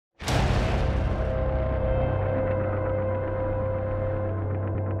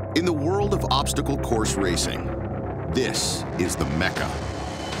In the world of obstacle course racing, this is the Mecca.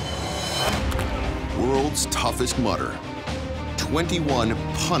 World's toughest mudder. 21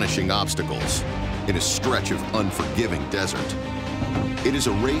 punishing obstacles in a stretch of unforgiving desert. It is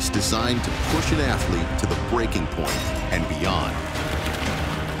a race designed to push an athlete to the breaking point and beyond,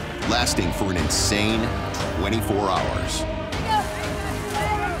 lasting for an insane 24 hours.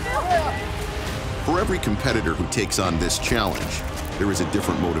 For every competitor who takes on this challenge, there is a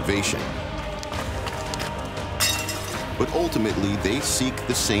different motivation. But ultimately, they seek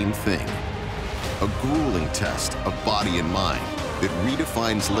the same thing, a grueling test of body and mind that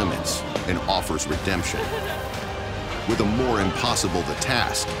redefines limits and offers redemption. With the more impossible the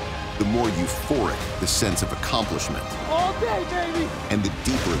task, the more euphoric the sense of accomplishment. All day, baby! And the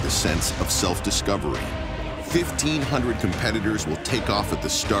deeper the sense of self-discovery. 1,500 competitors will take off at the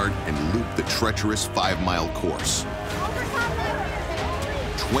start and loop the treacherous 5-mile course.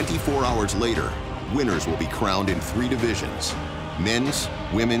 24 hours later, winners will be crowned in 3 divisions: men's,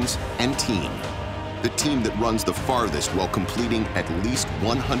 women's, and team. The team that runs the farthest while completing at least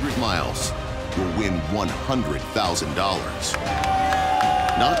 100 miles will win $100,000.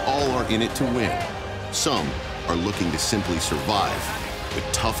 Not all are in it to win. Some are looking to simply survive the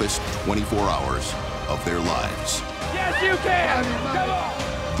toughest 24 hours of their lives. Yes, you can! Come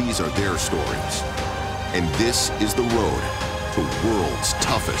on! These are their stories. And this is the road to world's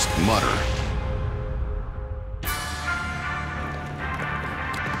toughest mudder.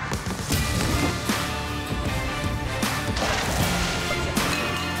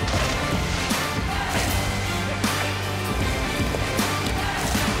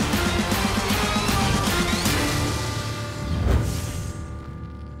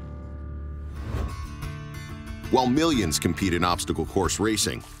 While millions compete in obstacle course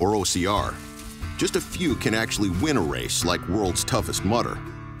racing, or OCR, just a few can actually win a race like World's Toughest Mudder.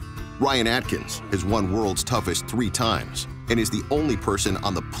 Ryan Atkins has won World's Toughest 3 times and is the only person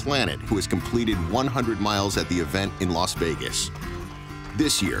on the planet who has completed 100 miles at the event in Las Vegas.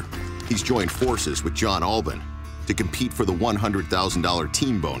 This year, he's joined forces with John Albon to compete for the $100,000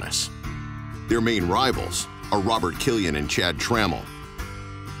 team bonus. Their main rivals are Robert Killian and Chad Trammell.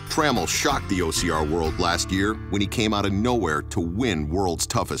 Trammell shocked the OCR world last year when he came out of nowhere to win World's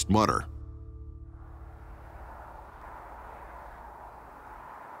Toughest Mudder.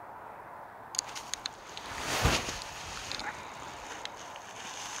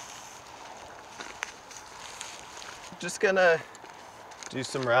 Just gonna do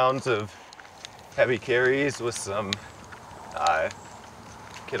some rounds of heavy carries with some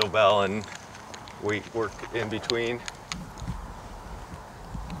kettlebell and weight work in between.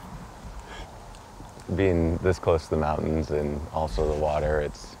 Being this close to the mountains and also the water,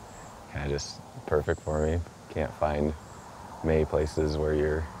 it's kind of just perfect for me. Can't find many places where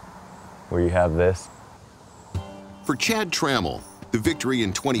you have this. For Chad Trammell, the victory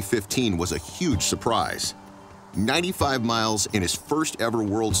in 2015 was a huge surprise. 95 miles in his first ever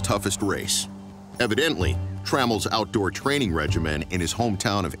World's Toughest race. Evidently, Trammell's outdoor training regimen in his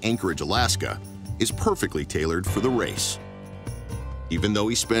hometown of Anchorage, Alaska, is perfectly tailored for the race, even though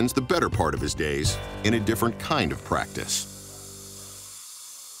he spends the better part of his days in a different kind of practice.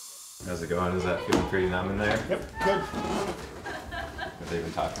 How's it going? Is that feeling pretty numb in there? Yep, good. Did they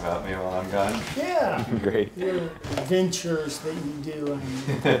even talk about me while I'm gone? Yeah. Great. Your adventures that you do and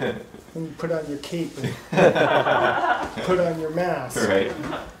when you put on your cape and put on your mask. Right.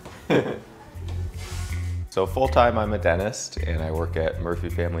 So full-time, I'm a dentist, and I work at Murphy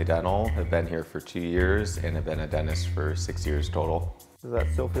Family Dental. I've been here for 2 years, and I've been a dentist for 6 years total. Does that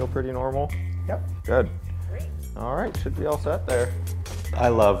still feel pretty normal? Yep. Good. Great. All right, should be all set there. I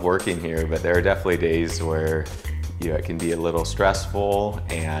love working here, but there are definitely days where it can be a little stressful,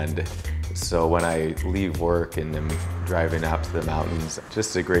 and so when I leave work and I'm driving out to the mountains,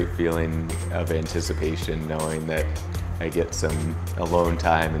 just a great feeling of anticipation, knowing that I get some alone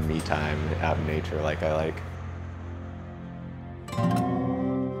time and me time out in nature like I like.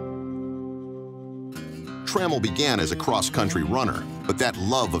 Trammell began as a cross-country runner, but that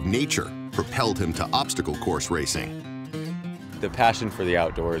love of nature propelled him to obstacle course racing. The passion for the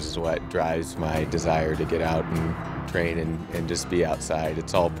outdoors is what drives my desire to get out and train and just be outside.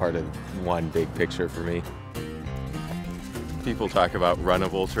 It's all part of one big picture for me. People talk about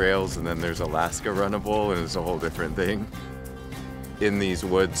runnable trails, and then there's Alaska runnable, and it's a whole different thing. In these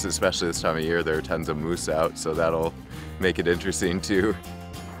woods, especially this time of year, there are tons of moose out, so that'll make it interesting too.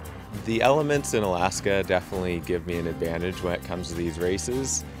 The elements in Alaska definitely give me an advantage when it comes to these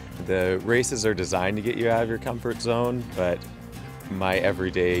races. The races are designed to get you out of your comfort zone, but my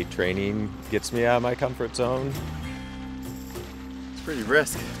everyday training gets me out of my comfort zone. It's pretty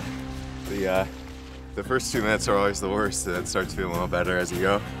brisk. The first 2 minutes are always the worst, and it starts feeling a little better as you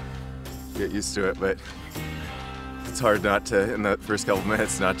go. Get used to it, but it's hard not to, in the first couple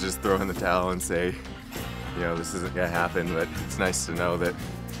minutes, not just throw in the towel and say, you know, this isn't gonna happen, but it's nice to know that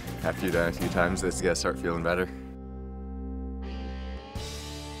after you've done it a few times, it's gonna start feeling better.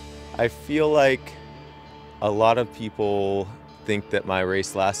 I feel like a lot of people think that my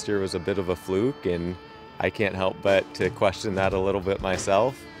race last year was a bit of a fluke, and I can't help but to question that a little bit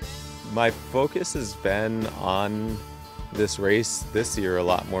myself. My focus has been on this race this year a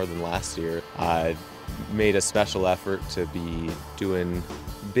lot more than last year. I made a special effort to be doing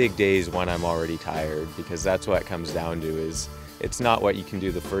big days when I'm already tired, because that's what it comes down to. Is it's not what you can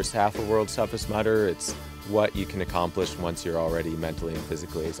do the first half of World's Toughest Mudder, it's what you can accomplish once you're already mentally and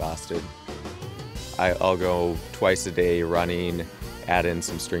physically exhausted. I'll go twice a day running, add in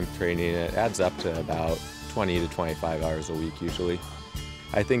some strength training, and it adds up to about 20 to 25 hours a week usually.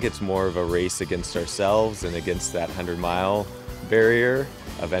 I think it's more of a race against ourselves and against that 100-mile barrier.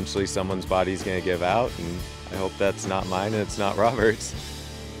 Eventually someone's body's gonna give out, and I hope that's not mine and it's not Robert's.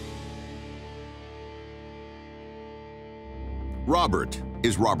 Robert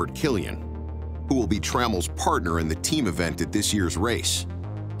is Robert Killian, who will be Trammell's partner in the team event at this year's race.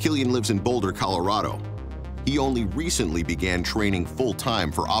 Killian lives in Boulder, Colorado. He only recently began training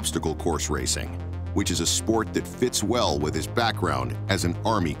full-time for obstacle course racing, which is a sport that fits well with his background as an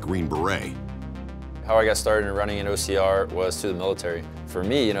Army Green Beret. How I got started in running in OCR was through the military. For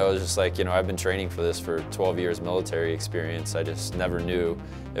me, it was just like, I've been training for this for 12 years military experience. I just never knew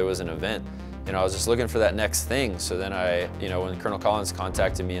it was an event. I was just looking for that next thing. So then when Colonel Collins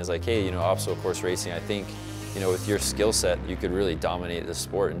contacted me, I was like, hey, obstacle course racing, I think, with your skill set, you could really dominate the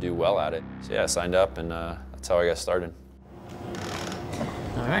sport and do well at it. So yeah, I signed up, and that's how I got started.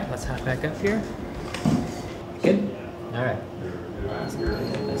 All right, let's hop back up here. Good? All right.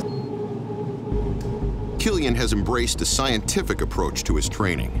 Killian has embraced a scientific approach to his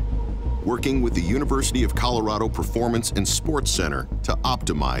training, working with the University of Colorado Performance and Sports Center to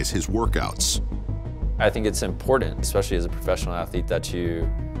optimize his workouts. I think it's important, especially as a professional athlete, that you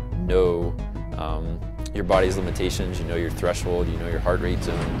know your body's limitations, you know your threshold, you know your heart rate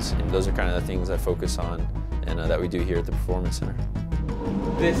zones, and those are kind of the things I focus on and that we do here at the Performance Center.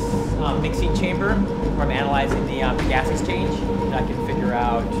 This mixing chamber, where I'm analyzing the gas exchange, and I can figure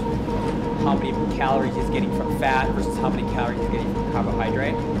out how many calories he's getting from fat versus how many calories he's getting from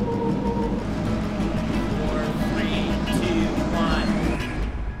carbohydrate. 4, 3, 2,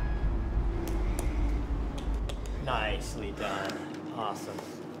 1. Nicely done. Awesome.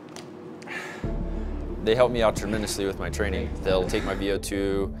 They help me out tremendously with my training. They'll take my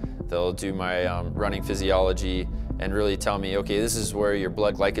VO2, they'll do my running physiology, and really tell me, okay, this is where your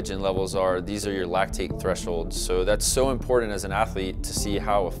blood glycogen levels are, these are your lactate thresholds. So that's so important as an athlete to see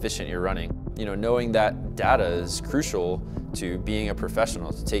how efficient you're running. Knowing that data is crucial to being a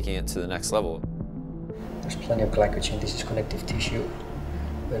professional, to taking it to the next level. There's plenty of glycogen, this is connective tissue.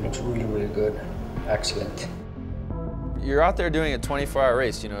 It looks really, really good. Excellent. You're out there doing a 24-hour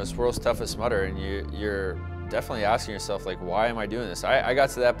race, it's World's Toughest Mudder, and you're definitely asking yourself, like, why am I doing this? I got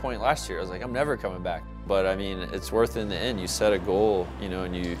to that point last year. I was like, I'm never coming back. But I mean, it's worth it in the end. You set a goal,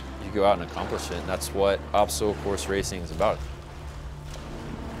 and you go out and accomplish it, and that's what obstacle course racing is about.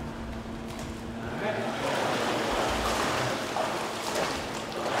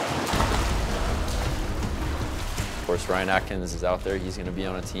 Of course, Ryan Atkins is out there. He's going to be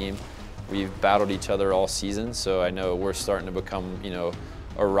on a team. We've battled each other all season, so I know we're starting to become,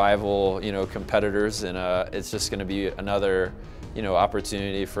 a rival, competitors, and it's just going to be another,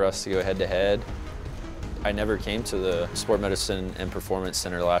 opportunity for us to go head-to-head. I never came to the Sport Medicine and Performance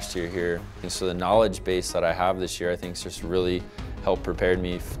Center last year here, and so the knowledge base that I have this year, I think, has just really helped prepare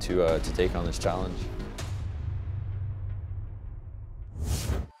me to take on this challenge.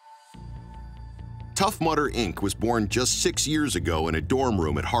 Tough Mudder Inc. was born just 6 years ago in a dorm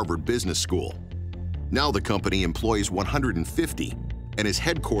room at Harvard Business School. Now the company employs 150 and is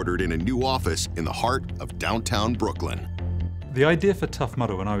headquartered in a new office in the heart of downtown Brooklyn. The idea for Tough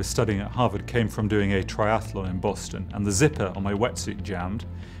Mudder when I was studying at Harvard came from doing a triathlon in Boston, and the zipper on my wetsuit jammed,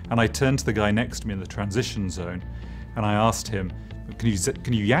 and I turned to the guy next to me in the transition zone and I asked him,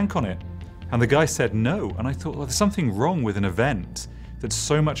 can you yank on it? And the guy said no, and I thought, well, there's something wrong with an event that's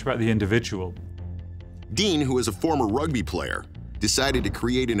so much about the individual. Dean, who is a former rugby player, decided to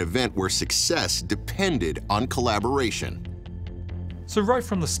create an event where success depended on collaboration. So right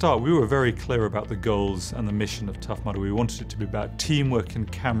from the start, we were very clear about the goals and the mission of Tough Mudder. We wanted it to be about teamwork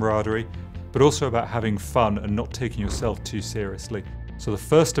and camaraderie, but also about having fun and not taking yourself too seriously. So the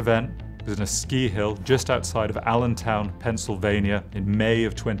first event It was in a ski hill just outside of Allentown, Pennsylvania in May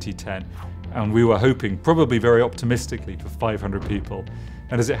of 2010. And we were hoping, probably very optimistically, for 500 people.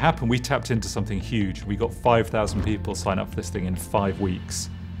 And as it happened, we tapped into something huge. We got 5,000 people sign up for this thing in 5 weeks,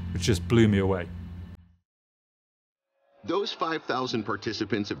 which just blew me away. Those 5,000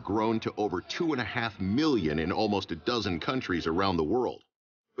 participants have grown to over 2.5 million in almost a dozen countries around the world.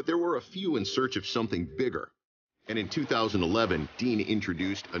 But there were a few in search of something bigger. And in 2011, Dean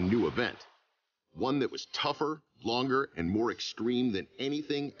introduced a new event. One that was tougher, longer, and more extreme than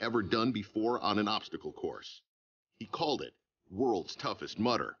anything ever done before on an obstacle course. He called it World's Toughest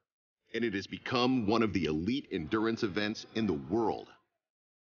Mudder, and it has become one of the elite endurance events in the world.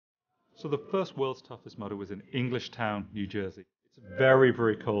 So the first World's Toughest Mudder was in Englishtown, New Jersey. It's very,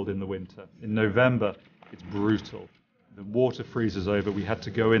 very cold in the winter. In November, it's brutal. The water freezes over. We had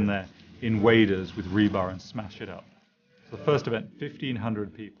to go in there in waders with rebar and smash it up. So the first event,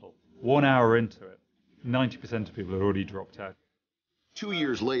 1,500 people. 1 hour into it, 90% of people had already dropped out. 2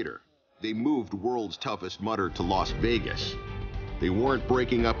 years later, they moved World's Toughest Mudder to Las Vegas. They weren't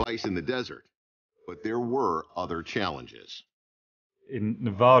breaking up ice in the desert, but there were other challenges. In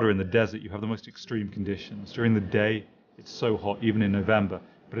Nevada, in the desert, you have the most extreme conditions. During the day, it's so hot, even in November,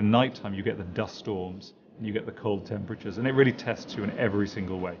 but at nighttime you get the dust storms and you get the cold temperatures, and it really tests you in every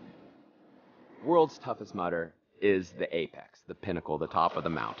single way. World's Toughest Mudder is the apex, the pinnacle, the top of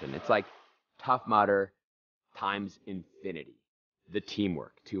the mountain. It's like Tough Mudder times infinity, the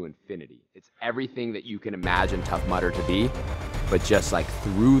teamwork to infinity. It's everything that you can imagine Tough Mudder to be, but just like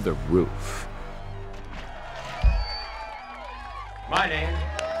through the roof. My name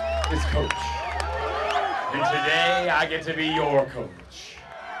is Coach, and today I get to be your coach.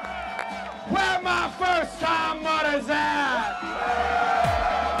 Where my first time mudders at?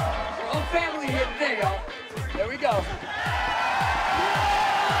 Whole family here today, y'all. There we go.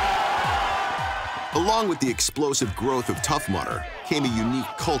 Along with the explosive growth of Tough Mudder came a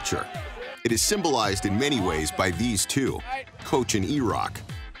unique culture. It is symbolized in many ways by these two, Coach and E-Rock,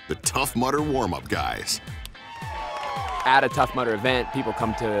 the Tough Mudder warm-up guys. At a Tough Mudder event, people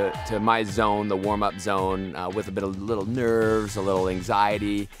come to my zone, the warm-up zone, with a bit of little nerves, a little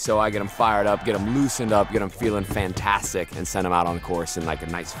anxiety. So I get them fired up, get them loosened up, get them feeling fantastic, and send them out on course in like a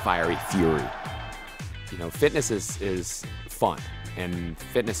nice fiery fury. You know, fitness is fun, and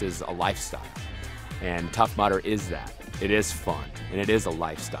fitness is a lifestyle. And Tough Mudder is that. It is fun, and it is a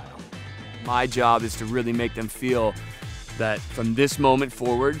lifestyle. My job is to really make them feel that from this moment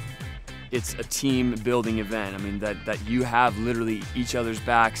forward, it's a team building event. I mean, that you have literally each other's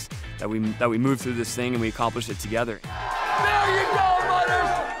backs, that we move through this thing and we accomplish it together. There you go,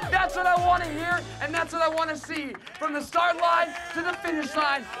 Mudders! That's what I want to hear, and that's what I want to see. From the start line to the finish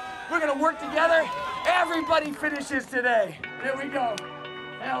line, we're going to work together. Everybody finishes today. There we go.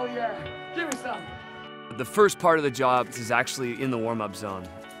 Hell yeah. Give me some. The first part of the job is actually in the warm-up zone.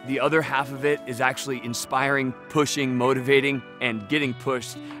 The other half of it is actually inspiring, pushing, motivating, and getting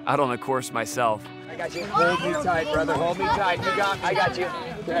pushed out on the course myself. I got you. Hold me tight, brother. Hold me tight. I got you.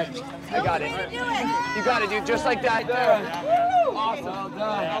 Okay. I got it. You got it, dude. Just like that. Awesome. Well done.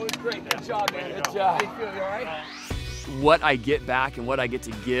 That was great. Good job, man. Good job. How you feel? You all right? What I get back and what I get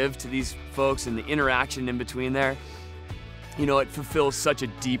to give to these folks and the interaction in between there, you know, it fulfills such a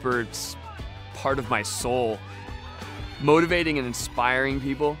deeper part of my soul. Motivating and inspiring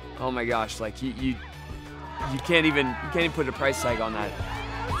people, oh my gosh, like you can't even put a price tag on that.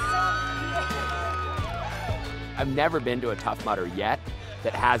 I've never been to a Tough Mudder yet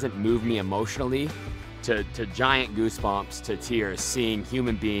that hasn't moved me emotionally to giant goosebumps, to tears, seeing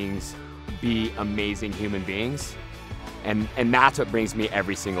human beings be amazing human beings. And that's what brings me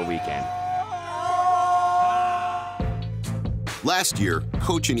every single weekend. Last year,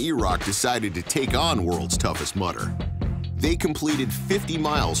 Coach and E-Rock decided to take on World's Toughest Mudder. They completed 50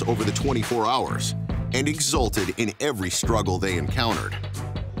 miles over the 24 hours and exulted in every struggle they encountered.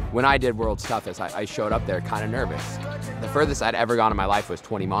 When I did World's Toughest, I showed up there kind of nervous. The furthest I'd ever gone in my life was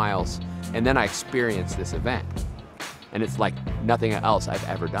 20 miles, and then I experienced this event. And it's like nothing else I've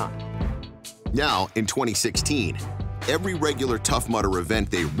ever done. Now, in 2016, every regular Tough Mudder event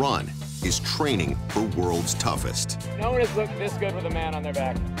they run is training for World's Toughest. No one has looked this good with a man on their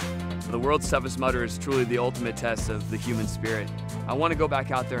back. The World's Toughest Mudder is truly the ultimate test of the human spirit. I want to go back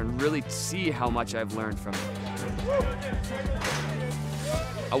out there and really see how much I've learned from it.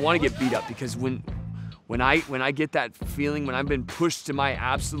 I want to get beat up because when I get that feeling, when I've been pushed to my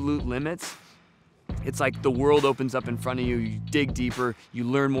absolute limits, it's like the world opens up in front of you, you dig deeper, you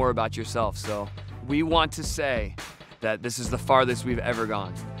learn more about yourself. So we want to say that this is the farthest we've ever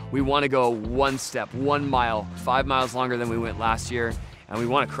gone. We want to go one step, 1 mile, 5 miles longer than we went last year, and we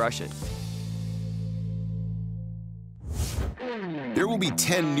want to crush it. will be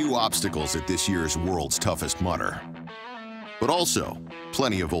 10 new obstacles at this year's World's Toughest Mudder. But also,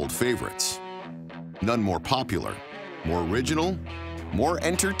 plenty of old favorites. None more popular, more original, more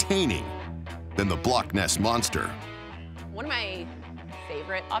entertaining than the Block Ness Monster. One of my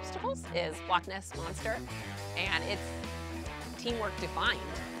favorite obstacles is Block Ness Monster, and it's teamwork defined.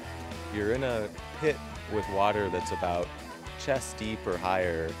 You're in a pit with water that's about chest deep or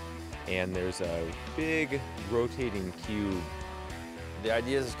higher, and there's a big rotating cube. The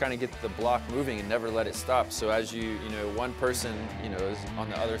idea is to kind of get the block moving and never let it stop. So as you know, one person, is on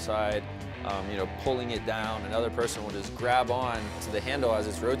the other side, pulling it down. Another person will just grab on to the handle as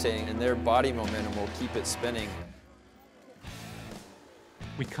it's rotating, and their body momentum will keep it spinning.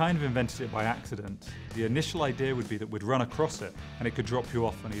 We kind of invented it by accident. The initial idea would be that we'd run across it and it could drop you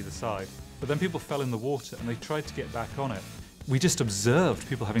off on either side. But then people fell in the water and they tried to get back on it. We just observed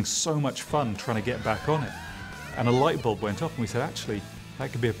people having so much fun trying to get back on it. And a light bulb went off and we said, actually,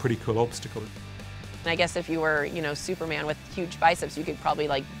 that could be a pretty cool obstacle. And I guess if you were, Superman with huge biceps, you could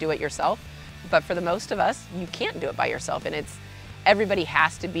probably do it yourself. But for the most of us, you can't do it by yourself. And everybody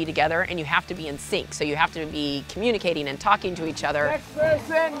has to be together and you have to be in sync. So you have to be communicating and talking to each other. Next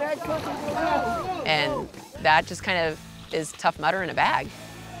person, next person. And that just kind of is Tough Mudder in a bag.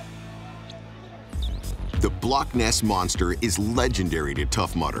 The Block Ness Monster is legendary to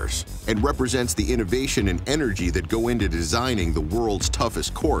Tough Mudders and represents the innovation and energy that go into designing the world's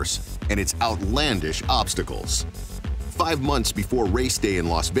toughest course and its outlandish obstacles. 5 months before race day in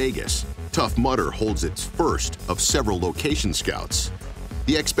Las Vegas, Tough Mudder holds its first of several location scouts.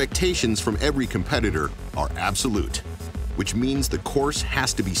 The expectations from every competitor are absolute, which means the course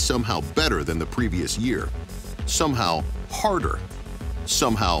has to be somehow better than the previous year, somehow harder,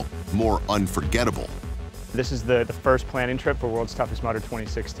 somehow more unforgettable. This is the first planning trip for World's Toughest Mudder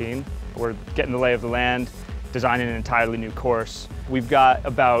 2016. We're getting the lay of the land, designing an entirely new course. We've got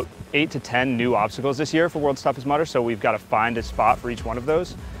about 8 to 10 new obstacles this year for World's Toughest Mudder, so we've got to find a spot for each one of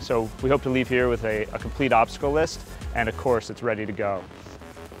those. So we hope to leave here with a complete obstacle list and a course that's ready to go.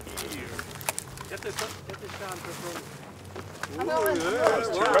 Get this down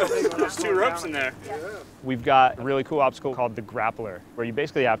There's 2 ropes in there. We've got a really cool obstacle called the Grappler, where you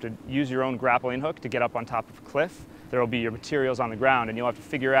basically have to use your own grappling hook to get up on top of a cliff. There will be your materials on the ground, and you'll have to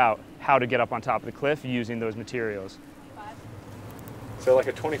figure out how to get up on top of the cliff using those materials. So like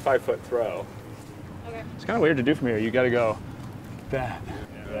a 25-foot throw. Okay. It's kind of weird to do from here. You got to go that.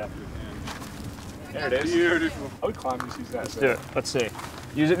 Yeah. There it is. Beautiful. I would climb just use that. Let's do it. Let's see.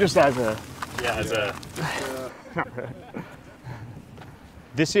 Use it just as a. Yeah, as a.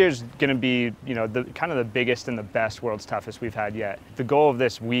 This year's going to be, kind of the biggest and the best World's Toughest we've had yet. The goal of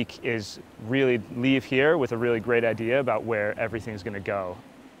this week is really leave here with a really great idea about where everything's going to go.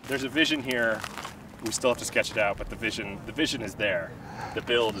 There's a vision here. We still have to sketch it out, but the vision is there. The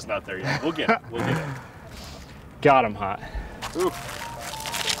build is not there yet. We'll get it. We'll get it. Got him hot. Ooh.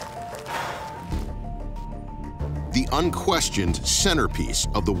 The unquestioned centerpiece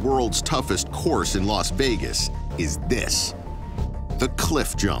of the world's toughest course in Las Vegas is this. The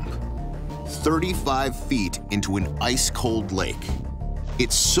cliff jump, 35 feet into an ice-cold lake.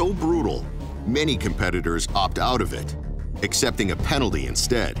 It's so brutal, many competitors opt out of it, accepting a penalty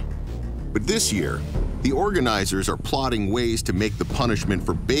instead. But this year, the organizers are plotting ways to make the punishment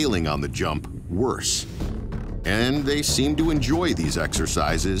for bailing on the jump worse. And they seem to enjoy these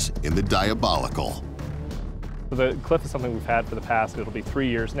exercises in the diabolical. The cliff is something we've had for the past, it'll be 3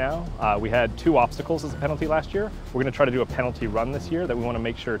 years now. We had 2 obstacles as a penalty last year. We're going to try to do a penalty run this year that we want to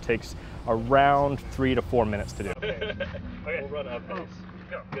make sure takes around 3 to 4 minutes to do. Okay, we'll run up pace.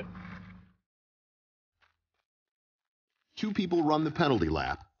 Go, good. 2 people run the penalty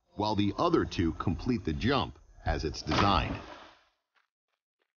lap, while the other 2 complete the jump as it's designed.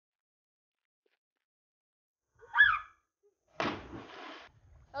 That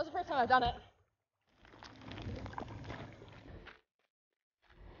was the first time I've done it.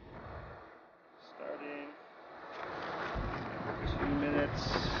 Starting. 2 minutes.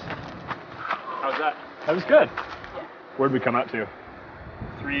 How's that? That was good. Yeah. Where'd we come out to?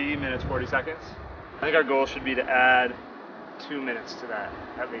 3 minutes, 40 seconds. I think our goal should be to add 2 minutes to that,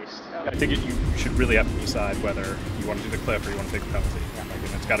 at least. I think you should really have to decide whether you want to do the cliff or you want to take the penalty. Yeah.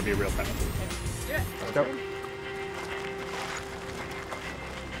 And it's got to be a real penalty. Yeah. Let's go.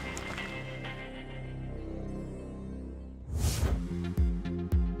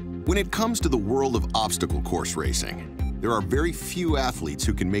 When it comes to the world of obstacle course racing, there are very few athletes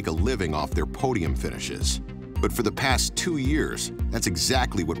who can make a living off their podium finishes. But for the past 2 years, that's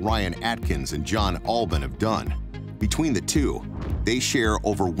exactly what Ryan Atkins and John Albin have done. Between the two, they share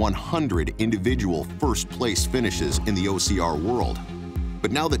over 100 individual first-place finishes in the OCR world,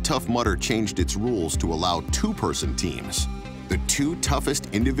 But now that Tough Mudder changed its rules to allow two-person teams, the two toughest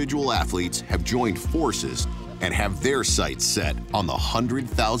individual athletes have joined forces and have their sights set on the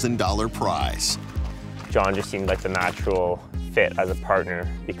 $100,000 prize. John just seemed like the natural fit as a partner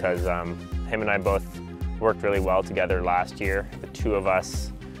because him and I both worked really well together last year. The two of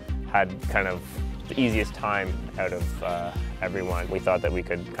us had kind of the easiest time out of everyone. We thought that we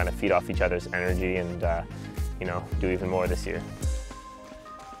could kind of feed off each other's energy and you know, do even more this year.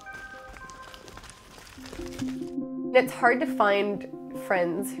 It's hard to find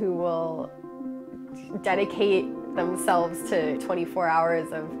friends who will dedicate themselves to 24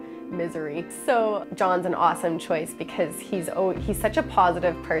 hours of misery. So John's an awesome choice because he's such a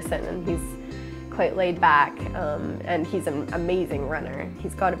positive person and he's quite laid back and he's an amazing runner.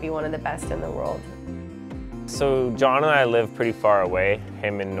 He's got to be one of the best in the world. So John and I live pretty far away,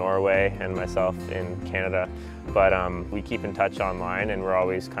 him in Norway and myself in Canada, but we keep in touch online and we're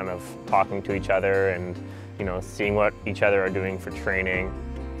always kind of talking to each other and, you know, seeing what each other are doing for training.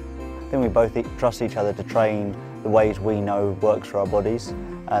 I think we both trust each other to train the ways we know works for our bodies,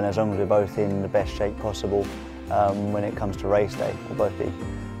 and as long as we're both in the best shape possible when it comes to race day, we'll both be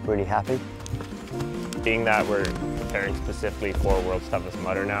really happy. Being that we're preparing specifically for World's Toughest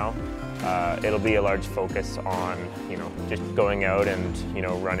Mudder now, it'll be a large focus on, you know, just going out and, you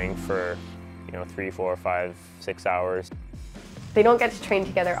know, running for, you know, 3, 4, 5, 6 hours. They don't get to train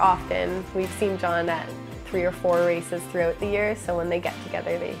together often. We've seen John at 3 or 4 races throughout the year, so when they get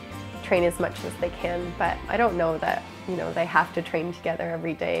together, they train as much as they can. But I don't know that, you know, they have to train together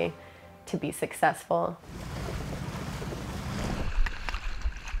every day to be successful.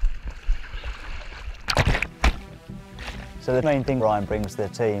 So the main thing Ryan brings to the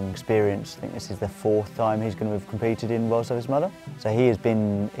team, experience. I think this is the 4th time he's going to have competed in World's Toughest Mudder. So he's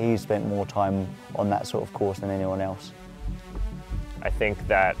spent more time on that sort of course than anyone else. I think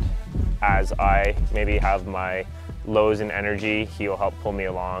that as I maybe have my lows in energy, he will help pull me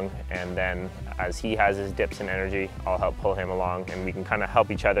along, and then as he has his dips in energy, I'll help pull him along, and we can kind of help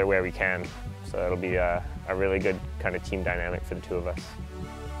each other where we can. So it'll be a really good kind of team dynamic for the two of us.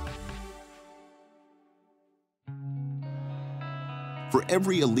 For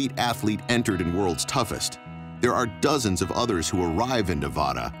every elite athlete entered in World's Toughest, there are dozens of others who arrive in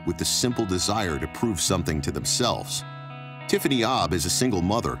Nevada with the simple desire to prove something to themselves. Tiffany Obb is a single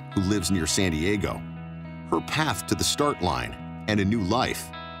mother who lives near San Diego. Her path to the start line and a new life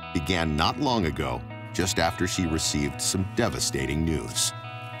began not long ago, just after she received some devastating news.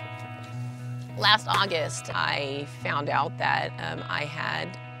 Last August, I found out that I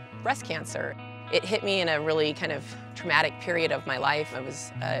had breast cancer. It hit me in a really kind of traumatic period of my life. I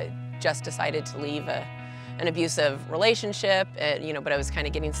was just decided to leave an abusive relationship, you know, but I was kind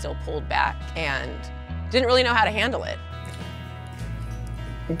of getting still pulled back and didn't really know how to handle it.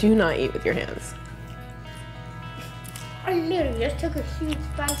 Do not eat with your hands. I literally just took a huge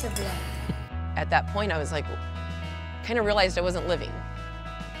bite of that. At that point, I was like, kind of realized I wasn't living.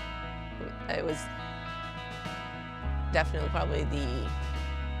 It was definitely probably the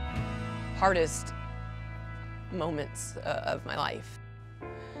hardest moments of my life.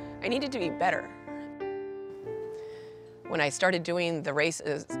 I needed to be better. When I started doing the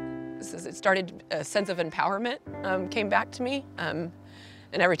races, it started a sense of empowerment came back to me.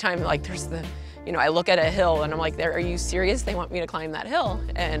 And every time, like, there's the, you know, I look at a hill and I'm like, are you serious? They want me to climb that hill?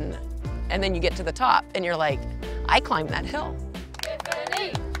 And then you get to the top and you're like, I climbed that hill.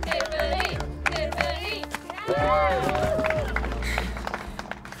 Tiffany, Tiffany, Tiffany.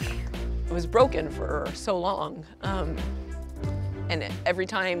 It was broken for so long. And every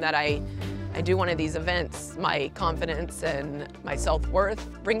time that I do one of these events, my confidence and my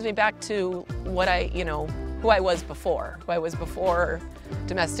self-worth brings me back to what who I was before. Who I was before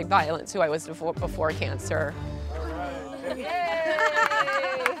domestic violence, who I was before cancer.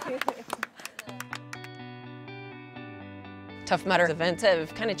 Tough Mudder events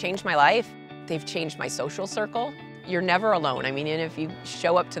have kind of changed my life. They've changed my social circle. You're never alone. I mean, and if you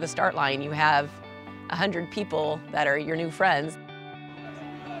show up to the start line, you have 100 people that are your new friends.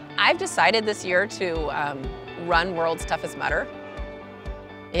 I've decided this year to run World's Toughest Mudder.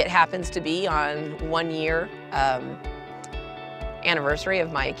 It happens to be on 1 year anniversary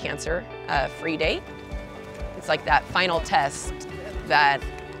of my cancer-free date. It's like that final test that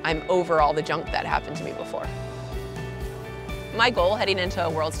I'm over all the junk that happened to me before. My goal heading into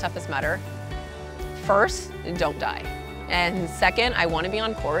World's Toughest Mudder, first, don't die. And second, I want to be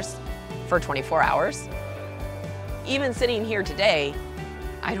on course for 24 hours. Even sitting here today,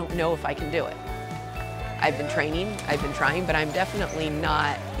 I don't know if I can do it. I've been training, I've been trying, but I'm definitely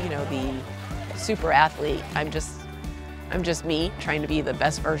not, you know, the super athlete. I'm just I'm just me trying to be the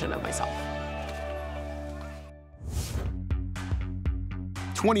best version of myself.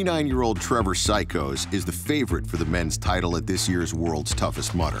 29-year-old Trevor Sykos is the favorite for the men's title at this year's World's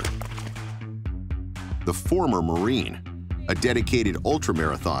Toughest Mudder. The former Marine, a dedicated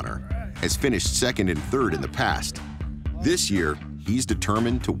ultramarathoner, has finished second and third in the past. This year, he's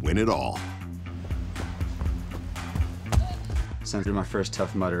determined to win it all. Since my first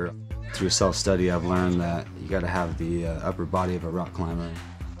Tough Mudder, through self-study, I've learned that you got to have the upper body of a rock climber,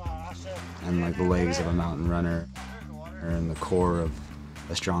 and like the legs of a mountain runner, and the core of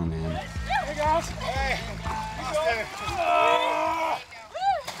a strong man. Hey guys! Hey!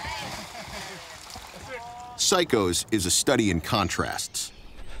 Sykos is a study in contrasts.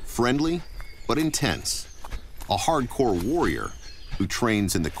 Friendly, but intense. A hardcore warrior who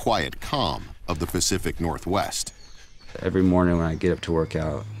trains in the quiet calm of the Pacific Northwest. Every morning when I get up to work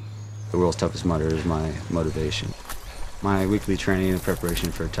out, the World's Toughest Mudder is my motivation. My weekly training and preparation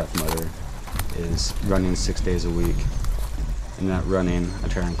for a Tough Mudder is running 6 days a week. In that running, I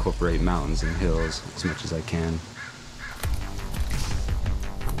try to incorporate mountains and hills as much as I can.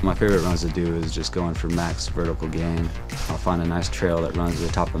 My favorite runs to do is just going for max vertical gain. I'll find a nice trail that runs to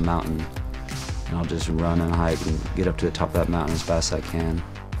the top of a mountain, and I'll just run and hike and get up to the top of that mountain as fast as I can.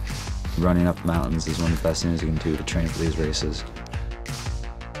 Running up mountains is one of the best things you can do to train for these races.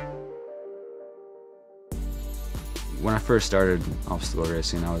 When I first started obstacle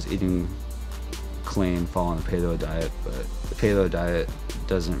racing, I was eating clean, following a paleo diet, but the paleo diet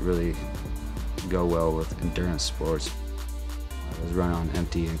doesn't really go well with endurance sports. I was running on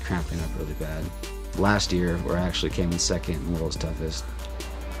empty and cramping up really bad. Last year, where I actually came in second in World's Toughest,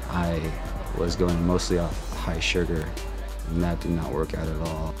 I was going mostly off high sugar, and that did not work out at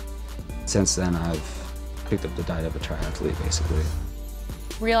all. Since then, I've picked up the diet of a triathlete, basically.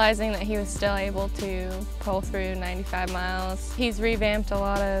 Realizing that he was still able to pull through 95 miles, he's revamped a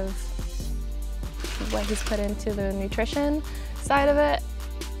lot of what he's put into the nutrition side of it,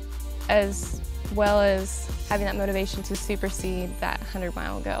 as well as having that motivation to supersede that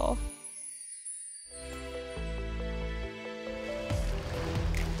 100-mile goal.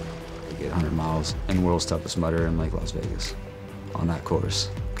 I get 100 miles in World's Toughest Mudder in Lake Las Vegas on that course,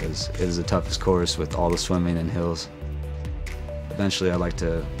 because it is the toughest course with all the swimming and hills. Eventually, I'd like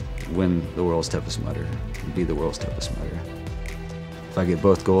to win the World's Toughest Mudder and be the World's Toughest Mudder. If I get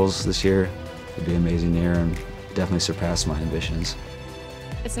both goals this year, it'd be an amazing year and definitely surpass my ambitions.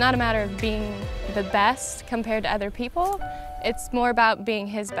 It's not a matter of being the best compared to other people. It's more about being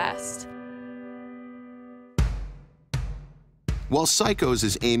his best. While Sykos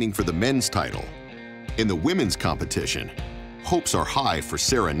is aiming for the men's title, in the women's competition, hopes are high for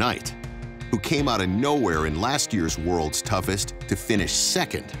Sarah Knight, who came out of nowhere in last year's World's Toughest to finish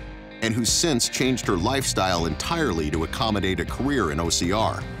second, and who's since changed her lifestyle entirely to accommodate a career in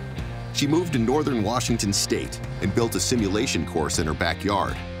OCR. She moved to northern Washington State and built a simulation course in her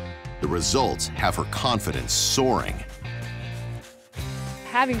backyard. The results have her confidence soaring.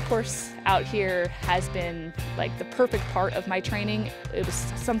 Having course out here has been like the perfect part of my training. It was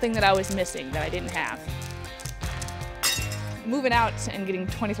something that I was missing, that I didn't have. Moving out and getting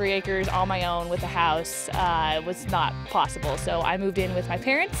 23 acres on my own with a house was not possible, so I moved in with my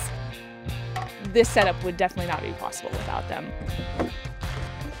parents. This setup would definitely not be possible without them.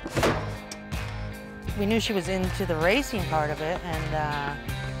 We knew she was into the racing part of it, and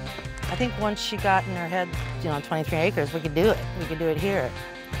I think once she got in her head, 23 acres, we could do it. We could do it here.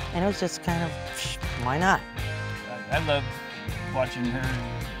 And it was just kind of, why not? I love watching her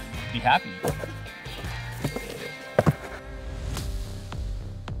be happy.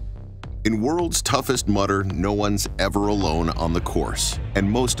 In World's Toughest Mudder, no one's ever alone on the course, and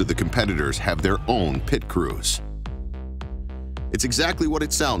most of the competitors have their own pit crews. It's exactly what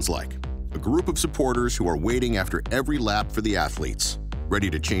it sounds like. A group of supporters who are waiting after every lap for the athletes, ready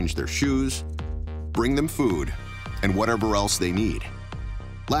to change their shoes, bring them food, and whatever else they need.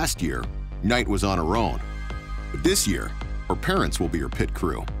 Last year, Knight was on her own, but this year, her parents will be her pit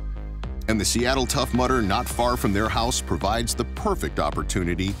crew. And the Seattle Tough Mudder not far from their house provides the perfect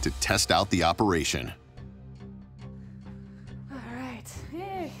opportunity to test out the operation. All right,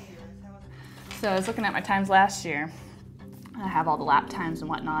 yay. So I was looking at my times last year. I have all the lap times and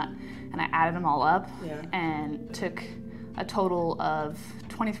whatnot, and I added them all up and took a total of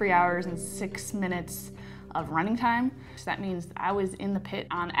 23 hours and 6 minutes of running time. So that means I was in the pit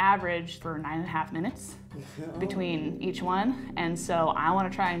on average for 9.5 minutes between each one, and so I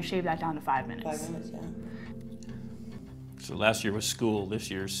want to try and shave that down to 5 minutes. 5 minutes, yeah. So last year was school, this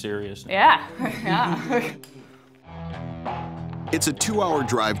year's serious. Yeah, yeah. It's a 2-hour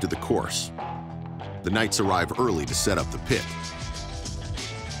drive to the course. The Knights arrive early to set up the pit.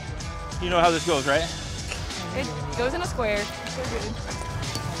 You know how this goes, right? It goes in a square.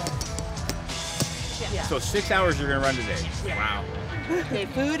 Yeah. So 6 hours you're gonna run today. Yeah. Wow. Okay,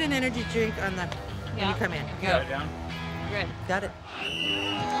 food and energy drink on the when you come in. You got it down? Good. Got it.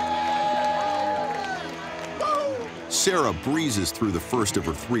 Sarah breezes through the first of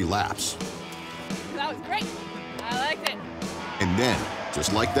her 3 laps. That was great. I liked it. And then,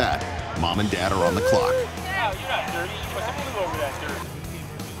 just like that, Mom and Dad are on the clock. Wow, you're not dirty. You put some glue over that dirt.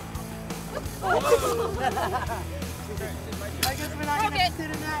 I guess we're not gonna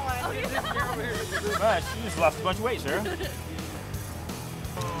sit in that one. Gosh, you just lost a bunch of weight, Sarah.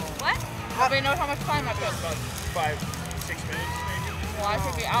 What? Everybody knows how much time I took. About 5, 6 minutes, maybe. Well, I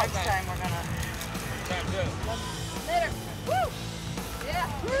should be out Next time we're gonna. Time's up. Later. Woo! Yeah.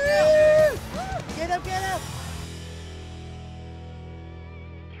 Woo! Get up, get up!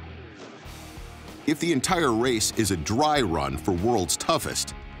 If the entire race is a dry run for World's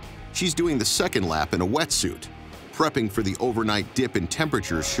Toughest, she's doing the second lap in a wetsuit, prepping for the overnight dip in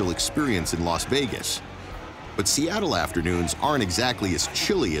temperatures she'll experience in Las Vegas. But Seattle afternoons aren't exactly as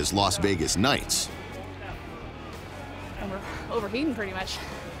chilly as Las Vegas nights. And we're overheating pretty much.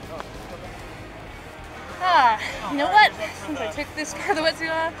 You know what? Since I took this part of the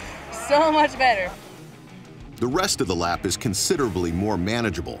wetsuit off, so much better. The rest of the lap is considerably more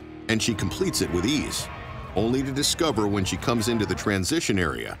manageable, and she completes it with ease, only to discover when she comes into the transition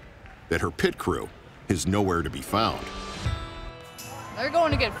area that her pit crew is nowhere to be found. They're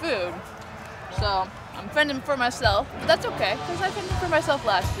going to get food, so I'm fending for myself. But that's okay, because I fended for myself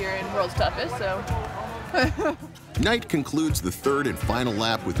last year in World's Toughest, so. Knight concludes the third and final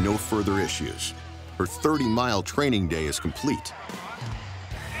lap with no further issues. Her 30-mile training day is complete.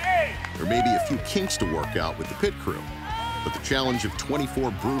 There may be a few kinks to work out with the pit crew, but the challenge of 24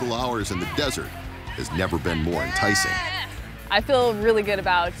 brutal hours in the desert has never been more enticing. I feel really good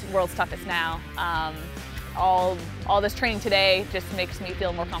about World's Toughest now. All this training today just makes me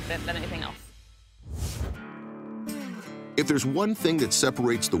feel more confident than anything else. If there's one thing that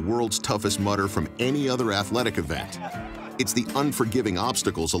separates the World's Toughest Mudder from any other athletic event, it's the unforgiving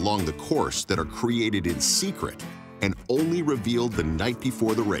obstacles along the course that are created in secret and only revealed the night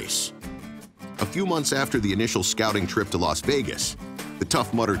before the race. A few months after the initial scouting trip to Las Vegas, the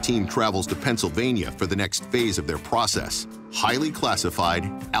Tough Mudder team travels to Pennsylvania for the next phase of their process, highly classified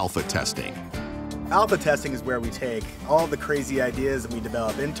alpha testing. Alpha testing is where we take all the crazy ideas that we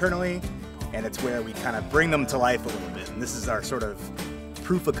develop internally, and it's where we kind of bring them to life a little bit. And this is our sort of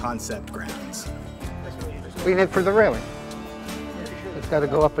proof of concept grounds. We need for the railing. It's got to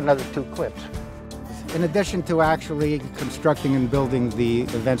go up another 2 clips. In addition to actually constructing and building the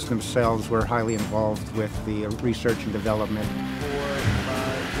events themselves, we're highly involved with the research and development.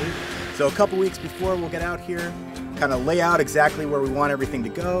 So a couple weeks before we'll get out here, kind of lay out exactly where we want everything to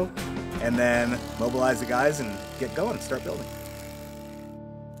go, and then mobilize the guys and get going and start building.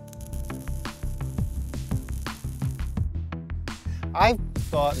 I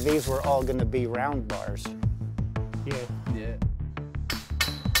thought these were all going to be round bars. Yeah.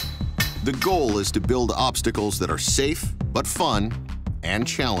 The goal is to build obstacles that are safe, but fun and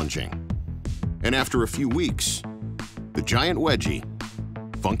challenging. And after a few weeks, the Giant Wedgie,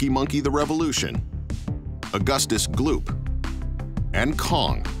 Funky Monkey the Revolution, Augustus Gloop, and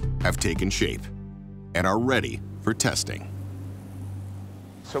Kong have taken shape and are ready for testing.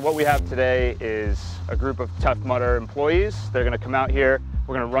 So what we have today is a group of Tough Mudder employees. They're going to come out here.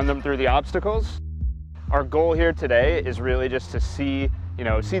 We're going to run them through the obstacles. Our goal here today is really just to see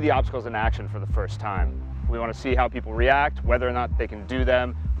the obstacles in action for the first time. We want to see how people react, whether or not they can do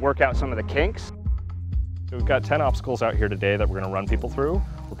them, work out some of the kinks. So we've got 10 obstacles out here today that we're going to run people through.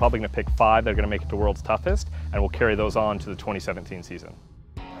 We're probably going to pick 5 that are going to make it to World's Toughest, and we'll carry those on to the 2017 season.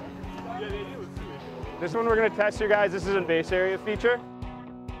 This one we're going to test you guys. This is a base area feature.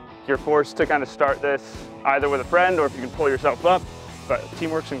 You're forced to kind of start this either with a friend or if you can pull yourself up, but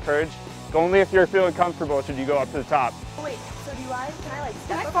teamwork's encouraged. Only if you're feeling comfortable should you go up to the top. Wait, so can I like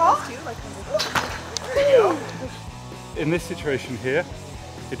step up too? Like, There you go. In this situation here,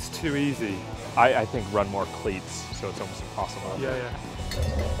 it's too easy. I think run more cleats, so it's almost impossible. Yeah.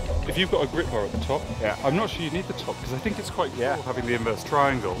 If you've got a grip bar at the top, I'm not sure you need the top because I think it's quite cool having the inverse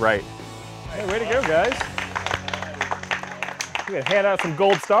triangle. Right. Hey, way to go, guys. We're going to hand out some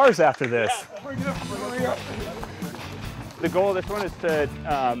gold stars after this. The goal of this one is to,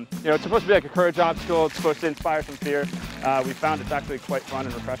 it's supposed to be like a courage obstacle. It's supposed to inspire some fear. We found it's actually quite fun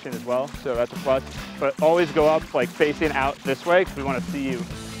and refreshing as well, so that's a plus. But always go up, like facing out this way, because we want to see you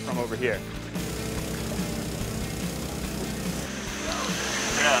from over here.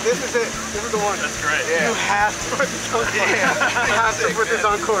 Yeah. This is it. This is the one. That's great. Yeah. You have to put this on course. Yeah. You have to put this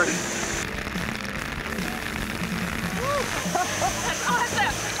on course. That's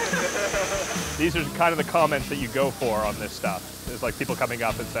awesome. These are kind of the comments that you go for on this stuff. There's like people coming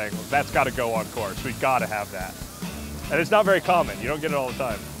up and saying, well, that's got to go on course. We've got to have that. And it's not very common. You don't get it all the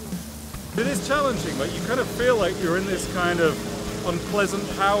time. It is challenging, but you kind of feel like you're in this kind of unpleasant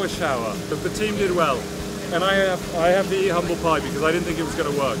power shower. But the team did well. And I have to eat humble pie because I didn't think it was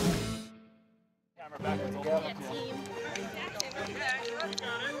going to work.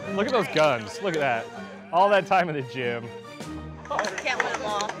 Look at those guns. Look at that. All that time in the gym. Can't win them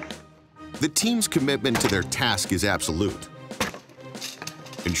all. The team's commitment to their task is absolute.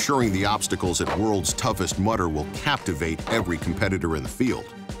 Ensuring the obstacles at World's Toughest Mudder will captivate every competitor in the field.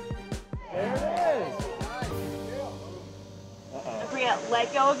 Priya,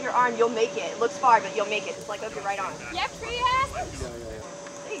 let go of your arm, you'll make it. It looks far, but you'll make it. Just let go of your right arm. Yeah, Priya.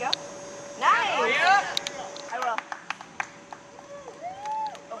 There you go. Nice. Yeah. I will.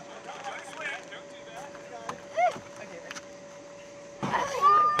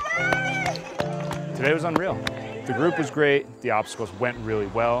 Today was unreal. The group was great, the obstacles went really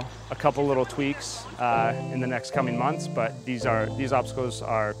well. A couple little tweaks in the next coming months, but these obstacles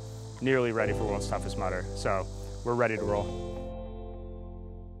are nearly ready for World's Toughest Mudder, so we're ready to roll.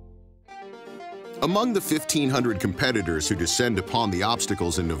 Among the 1,500 competitors who descend upon the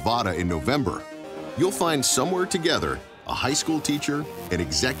obstacles in Nevada in November, you'll find somewhere together a high school teacher, an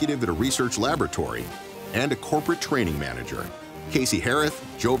executive at a research laboratory, and a corporate training manager. Casey Harith,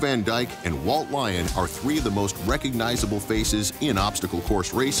 Joe Van Dyke, and Walt Lyon are three of the most recognizable faces in obstacle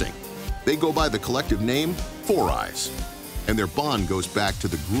course racing. They go by the collective name Four Eyes, and their bond goes back to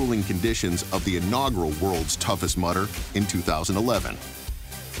the grueling conditions of the inaugural World's Toughest Mudder in 2011.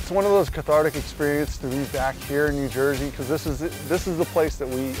 It's one of those cathartic experiences to be back here in New Jersey because this is the place that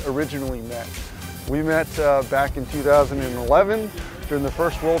we originally met. We met back in 2011 during the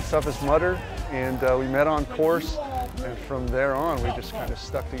first World's Toughest Mudder, and we met on course. And from there on, we just kind of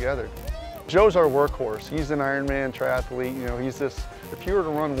stuck together. Joe's our workhorse. He's an Ironman triathlete. You know, he's this, if he were to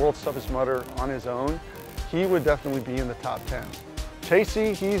run World's Toughest Mudder on his own, he would definitely be in the top 10.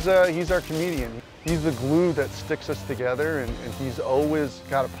 Chasey, he's our comedian. He's the glue that sticks us together, and he's always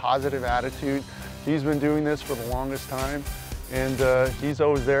got a positive attitude. He's been doing this for the longest time, and he's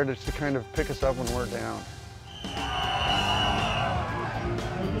always there just to kind of pick us up when we're down.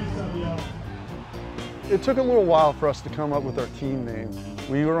 It took a little while for us to come up with our team name.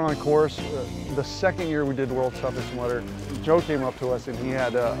 We were on course. The second year we did World's Toughest Mudder, Joe came up to us and he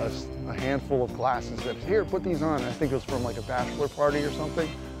had a handful of glasses that, here, put these on. I think it was from like a bachelor party or something.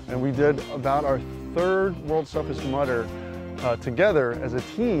 And we did about our third World's Toughest Mudder together as a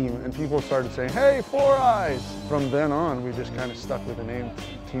team, and people started saying, hey, Four Eyes. From then on, we just kind of stuck with the name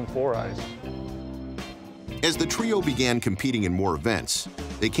Team Four Eyes. As the trio began competing in more events,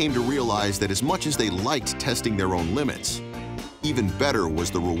 they came to realize that as much as they liked testing their own limits, even better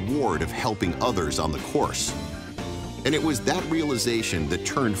was the reward of helping others on the course. And it was that realization that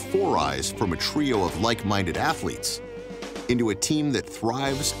turned Four Eyes from a trio of like-minded athletes into a team that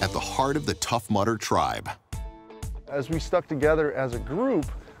thrives at the heart of the Tough Mudder tribe. As we stuck together as a group,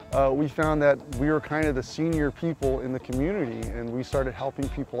 we found that we were kind of the senior people in the community, and we started helping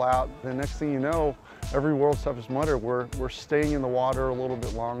people out. The next thing you know, every World's Toughest Mudder, we're staying in the water a little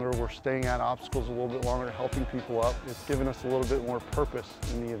bit longer, we're staying at obstacles a little bit longer, helping people up. It's given us a little bit more purpose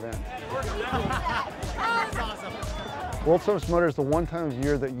in the event. World's Toughest Mudder is the one time of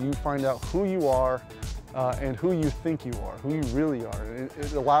year that you find out who you are and who you think you are, who you really are.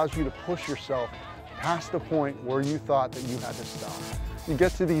 It allows you to push yourself past the point where you thought that you had to stop. You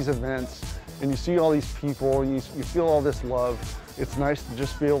get to these events and you see all these people and you feel all this love. It's nice to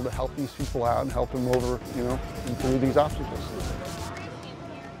just be able to help these people out and help them over, you know, and through these obstacles.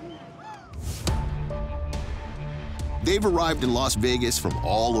 They've arrived in Las Vegas from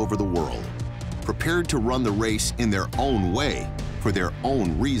all over the world, prepared to run the race in their own way, for their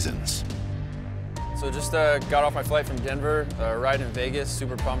own reasons. So just got off my flight from Denver, riding in Vegas,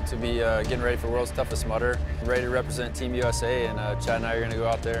 super pumped to be getting ready for World's Toughest Mudder. Ready to represent Team USA, and Chad and I are gonna go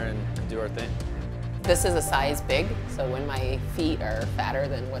out there and do our thing. This is a size big, so when my feet are fatter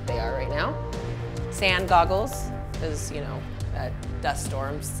than what they are right now. Sand goggles, because you know, that dust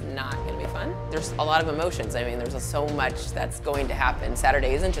storm's not gonna be fun. There's a lot of emotions. I mean, there's so much that's going to happen.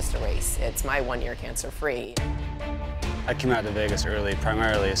 Saturday isn't just a race, it's my 1 year cancer-free. I came out to Vegas early,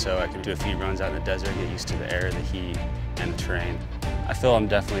 primarily so I could do a few runs out in the desert, get used to the air, the heat, and the terrain. I feel I'm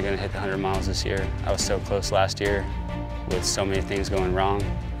definitely going to hit the 100 miles this year. I was so close last year with so many things going wrong.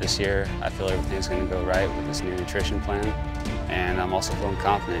 This year, I feel everything's going to go right with this new nutrition plan. And I'm also feeling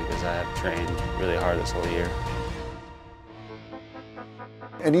confident because I have trained really hard this whole year.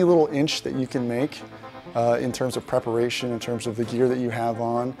 Any little inch that you can make in terms of preparation, in terms of the gear that you have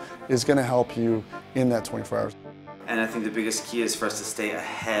on, is going to help you in that 24 hours. And I think the biggest key is for us to stay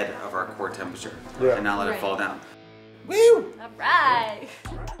ahead of our core temperature and not let it fall down. Woo! All right.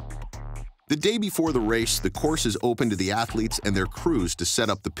 The day before the race, the course is open to the athletes and their crews to set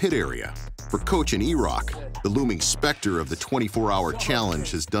up the pit area. For Coach and E-Rock, the looming specter of the 24-hour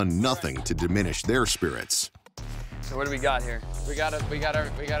challenge has done nothing to diminish their spirits. So what do we got here? We got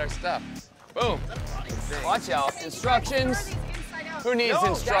our stuff. Boom. Watch out. Instructions. Who needs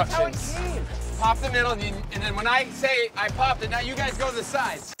instructions? Pop the middle, and then when I say I popped it, now you guys go to the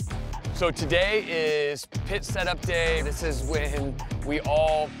sides. So today is pit setup day. This is when we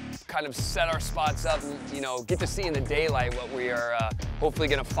all kind of set our spots up and, you know, get to see in the daylight what we are hopefully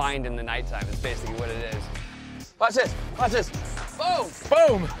gonna find in the nighttime. It's basically what it is. Watch this, watch this. Boom,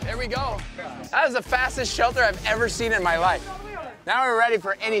 boom, there we go. That is the fastest shelter I've ever seen in my life. Now we're ready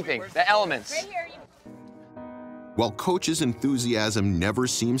for anything, the elements. While Coach's enthusiasm never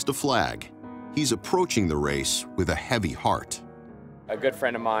seems to flag, he's approaching the race with a heavy heart. A good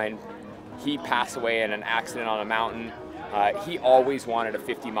friend of mine, he passed away in an accident on a mountain. He always wanted a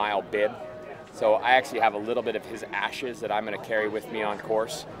 50-mile bib, so I actually have a little bit of his ashes that I'm going to carry with me on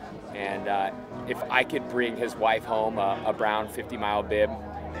course. And if I could bring his wife home a brown 50-mile bib,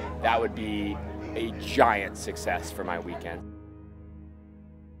 that would be a giant success for my weekend.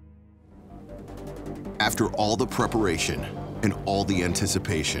 After all the preparation and all the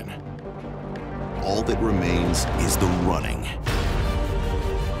anticipation, all that remains is the running.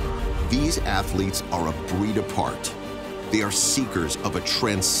 These athletes are a breed apart. They are seekers of a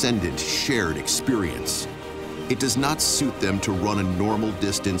transcendent shared experience. It does not suit them to run a normal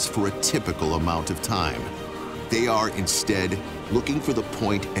distance for a typical amount of time. They are instead looking for the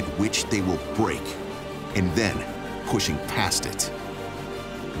point at which they will break, and then pushing past it.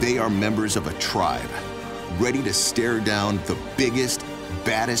 They are members of a tribe, ready to stare down the biggest,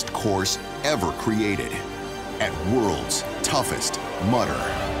 baddest course ever created at World's Toughest Mudder.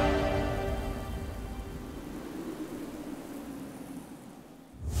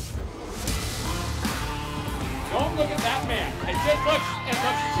 Don't look at that man. It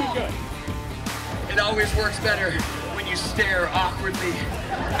looks too good. It always works better when you stare awkwardly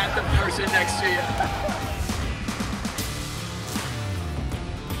at the person next to you.